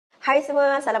Hai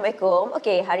semua, Assalamualaikum.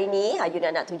 Okey, hari ni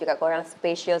Yuna nak tunjuk kat korang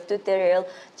special tutorial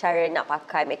cara nak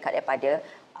pakai makeup daripada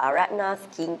Ratna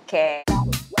Skincare.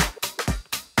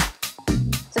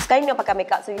 So sekarang ni nak pakai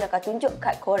makeup, so Yuna akan tunjuk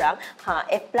kat korang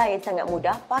apply yang sangat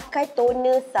mudah, pakai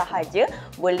toner sahaja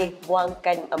boleh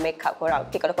buangkan makeup korang.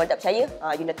 Okey, kalau korang tak percaya,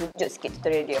 Yuna tunjuk sikit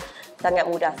tutorial dia. Sangat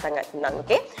mudah, sangat senang,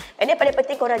 okey. And then paling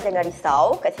penting korang jangan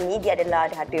risau, kat sini dia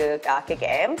adalah ada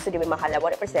KKM, so dia memang halal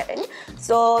 100%.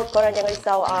 So korang jangan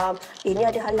risau ini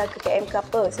ada halal KKM ke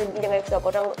apa. So jangan risau,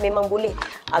 korang memang boleh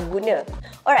guna.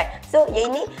 Alright, so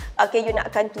yang ini Yuna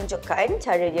akan tunjukkan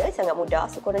cara dia sangat mudah.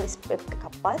 So korang just spray ke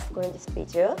kapas, korang just spray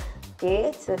je.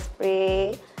 Okay, so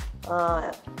spray.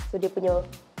 So dia punya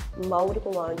bau dia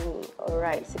pun wangi.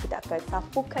 Alright, so kita akan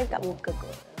sapukan kat muka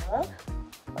korang.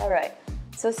 Alright,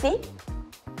 so see,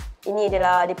 ini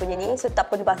adalah dia punya ni. So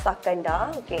tak perlu basahkan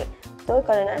dah. Okay, so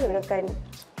kalau nak gunakan,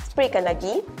 spraykan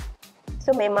lagi.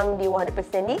 So memang di 100%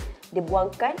 ni dia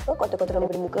buangkan kotor-kotoran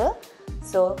dari muka.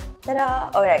 So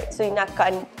tada. Alright, so ini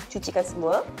akan cucikan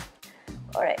semua.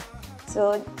 Alright,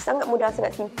 so sangat mudah,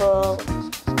 sangat simple.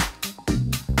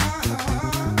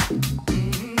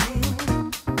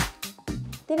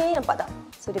 Ini nampak tak?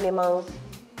 So dia memang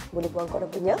boleh buang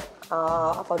korang punya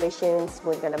foundation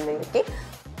semua dalam ni. Okay?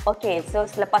 Okay, so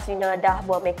selepas Yuna dah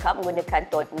buang makeup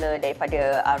menggunakan toner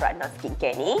daripada Ratna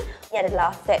Skincare ni, ini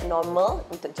adalah set normal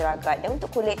untuk jeragat dan untuk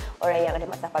kulit orang yang ada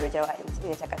masalah pada jeragat. Macam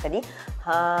Yuna cakap tadi,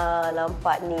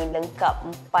 nampak ni lengkap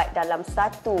 4 dalam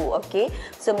 1. Okay,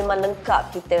 so memang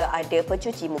lengkap. Kita ada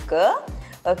pencuci muka,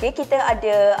 okay, kita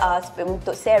ada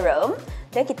untuk serum,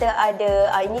 dan kita ada,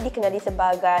 ini dikenali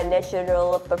sebagai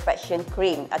Natural Perfection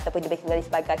Cream ataupun dikenali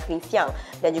sebagai krim siang,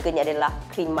 dan juga ni adalah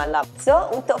krim malam.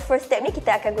 So untuk first step ni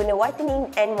kita akan guna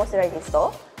whitening and moisturizing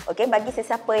soap. Okay, bagi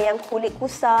sesiapa yang kulit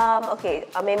kusam, okay,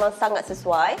 memang sangat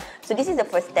sesuai. So this is the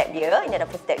first step dia. Ini adalah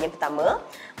first step yang pertama.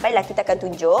 Baiklah, kita akan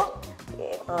tunjuk.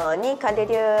 Okay, ni colour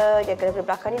dia colour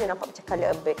belakang ni dia nampak macam colour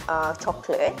a bit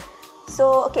chocolate.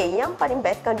 So, okay, yang paling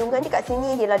best kandungan dia kat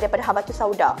sini ialah daripada habatus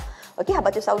sauda. Okay,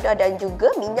 habatus sauda dan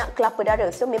juga minyak kelapa dara.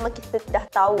 So, memang kita dah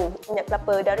tahu minyak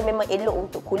kelapa dara memang elok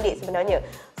untuk kulit sebenarnya.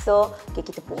 So, okay,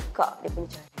 kita buka dia punya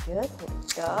cara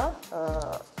dia.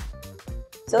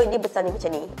 So, ini besar ni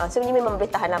macam ni. So, ini memang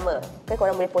boleh tahan lama. Okay,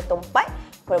 korang boleh potong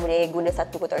 4. Korang boleh guna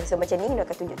satu kotak. So, macam ni, Yuna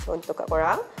akan tunjuk contoh kat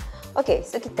korang. Okay,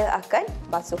 so kita akan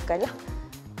basuhkan lah.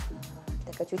 Kita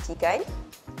akan cucikan.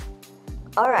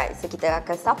 Alright, so kita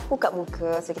akan sapu kat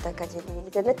muka. So kita akan jadi,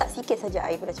 kita letak sikit saja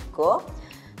air pun dah cukup.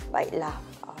 Baiklah.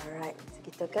 Alright, so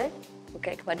kita akan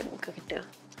buka kepada muka kita.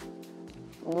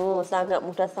 Sangat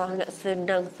mudah, sangat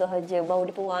senang sahaja. Bau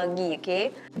dia pun wangi,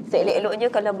 okey. Seelok-eloknya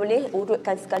kalau boleh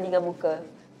urutkan sekali dengan muka.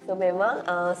 So memang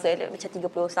seelok macam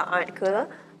 30 saat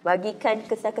ke, bagikan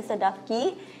kesan-kesan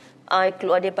daki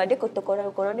keluar daripada kotor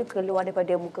korang ni, keluar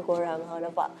daripada muka korang.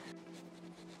 Nampak?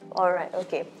 Alright,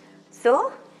 okey.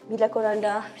 So bila korang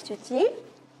dah cuci,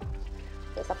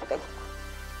 kita sapukan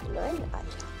dengan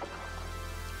air.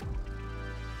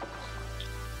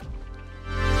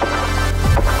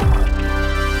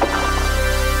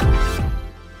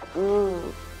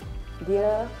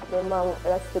 Dia memang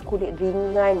rasa kulit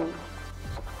ringan.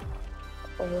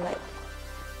 Alright.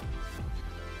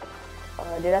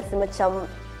 Dia rasa macam,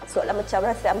 seolah macam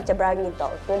rasa macam berangin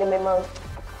tau. So dia memang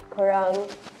korang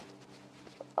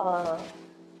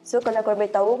so kalau korang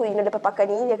boleh tahu, Yuna dapat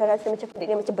pakai ni, dia akan rasa macam kulit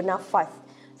dia macam bernafas.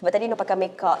 Sebab tadi Yuna pakai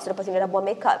makeup, so lepas Yuna dah buang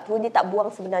makeup pun dia tak buang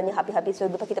sebenarnya habis-habis.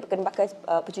 So lepas kita akan pakai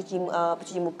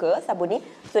pencuci muka, sabun ni,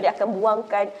 so dia akan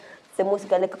buangkan semua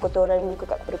segala kekotoran muka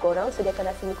kat kulit korang. So dia akan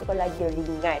rasa muka korang lagi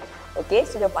ringan. Okay,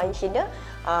 so dia foundation dia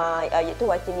iaitu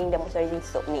whitening dan moisturizing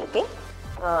soap ni. Okay,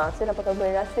 so dapat korang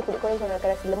boleh rasa kulit korang akan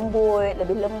rasa lembut,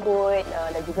 lebih lembut,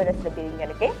 dan juga rasa lebih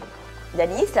ringan. Okay,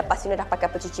 jadi selepas Yuna dah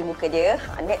pakai pencuci muka dia,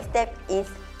 next step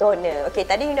is toner. Okey,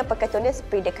 tadi Yuna pakai toner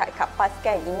spray dekat kapas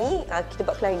kan. Ini kita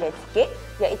buat kelainan sikit,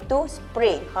 iaitu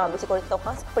spray. Mesti korang tahu,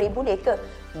 spray boleh ke?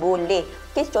 Boleh.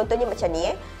 Okey, contohnya macam ni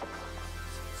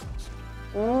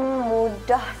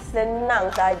mudah,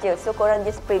 senang saja. So korang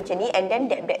just spray macam ni and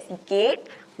then dab-dab sikit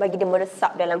bagi dia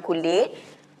meresap dalam kulit.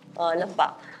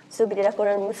 Nampak? So bila dah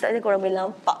korang meresap, korang boleh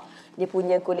nampak dia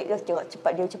punya kulit dia tengok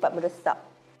dia cepat meresap.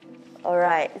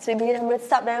 Alright, so bila dah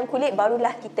meresap dalam kulit,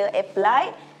 barulah kita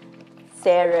apply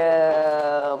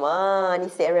serum. Ni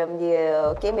serum dia.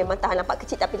 Okey, memang tahan, nampak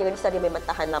kecil tapi jangan risau, dia memang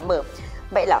tahan lama.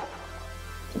 Baiklah.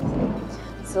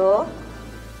 So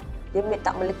dia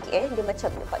tak melekit dia macam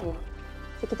nampak ni.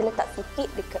 So kita letak sikit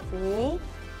dekat sini.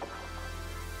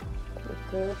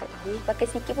 Dekat sini. Pakai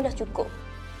sikit pun dah cukup.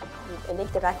 And then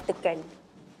kita ratakan.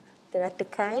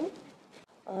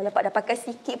 Nampak dah pakai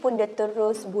sikit pun dia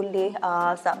terus boleh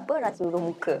rasa seluruh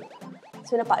muka.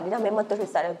 So nampak dia dah memang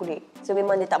terhisap dalam kulit. So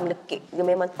memang dia tak melekit. Dia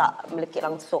memang tak melekit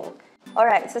langsung.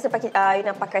 Alright, so selepas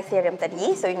Yuna pakai serum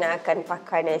tadi, so Yuna akan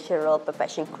pakai Natural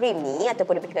Perfection Cream ni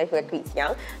ataupun lebih dikenali sebagai cream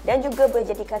siang dan juga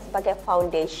berjadikan sebagai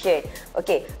foundation.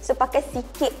 Okay, so pakai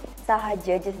sikit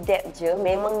sahaja, just dab je,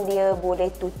 memang dia boleh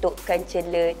tutupkan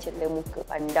celah-celah muka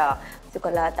anda. So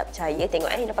kalau tak percaya,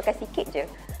 tengok Yuna pakai sikit je.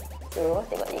 So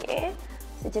tengok ni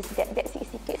so just dab-dab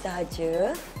sikit-sikit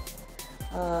sahaja.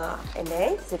 And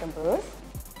then, so tembus.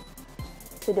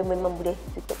 So dia memang boleh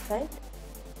tutupkan.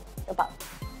 Nampak?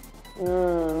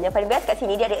 Yang paling best kat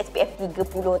sini dia ada SPF 30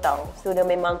 tau. So dia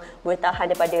memang boleh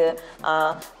tahan daripada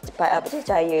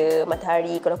cahaya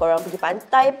matahari. Kalau korang pergi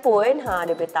pantai pun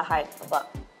dia boleh tahan. Nampak?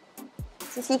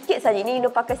 So sikit saja ni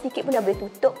Yuna pakai sikit pun dah boleh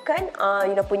tutupkan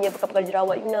Yuna punya bekas-bekas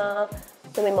jerawat Yuna.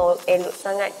 So memang elok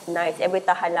sangat, nice. Boleh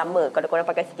tahan lama kalau korang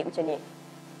pakai sikit macam ni.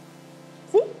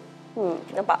 See?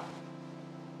 Nampak?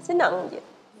 Senang je.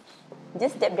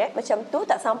 Just dab-dab macam tu,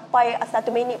 tak sampai 1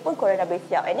 minit pun korang dah boleh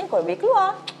siap. And then korang boleh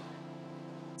keluar.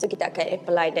 So kita akan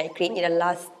apply night cream. Ini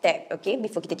adalah last step, okay,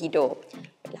 before kita tidur.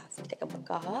 So kita akan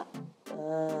buka.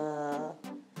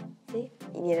 See?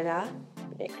 Ini adalah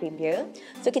night cream dia.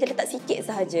 So kita letak sikit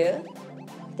sahaja.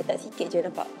 Kita letak sikit je,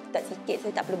 nampak? Letak sikit, so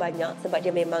tak perlu banyak sebab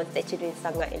dia memang texture dia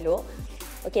sangat elok.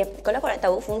 Okay, kalau korang nak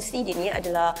tahu, fungsi dia ni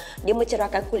adalah dia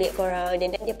mencerahkan kulit korang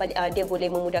dan dia boleh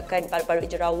memudahkan parut-parut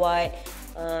jerawat.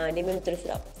 Dia memang terus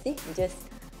sedap. See? Just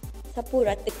sapu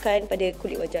ratakan pada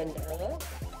kulit wajah anda.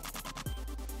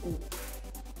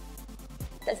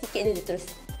 Tak sikit je terus.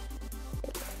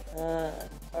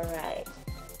 Alright.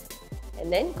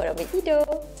 And then korang boleh tidur.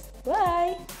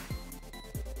 Bye.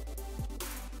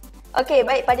 Okay,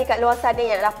 baik pada kat luar sana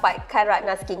yang dapatkan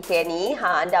Ratna Skincare ni,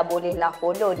 anda bolehlah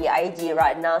follow di IG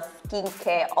Ratna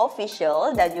Skincare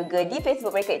Official dan juga di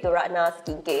Facebook mereka itu Ratna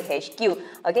Skincare HQ.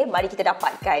 Okay, mari kita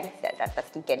dapatkan Ratna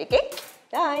Skincare, okay?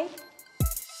 Bye.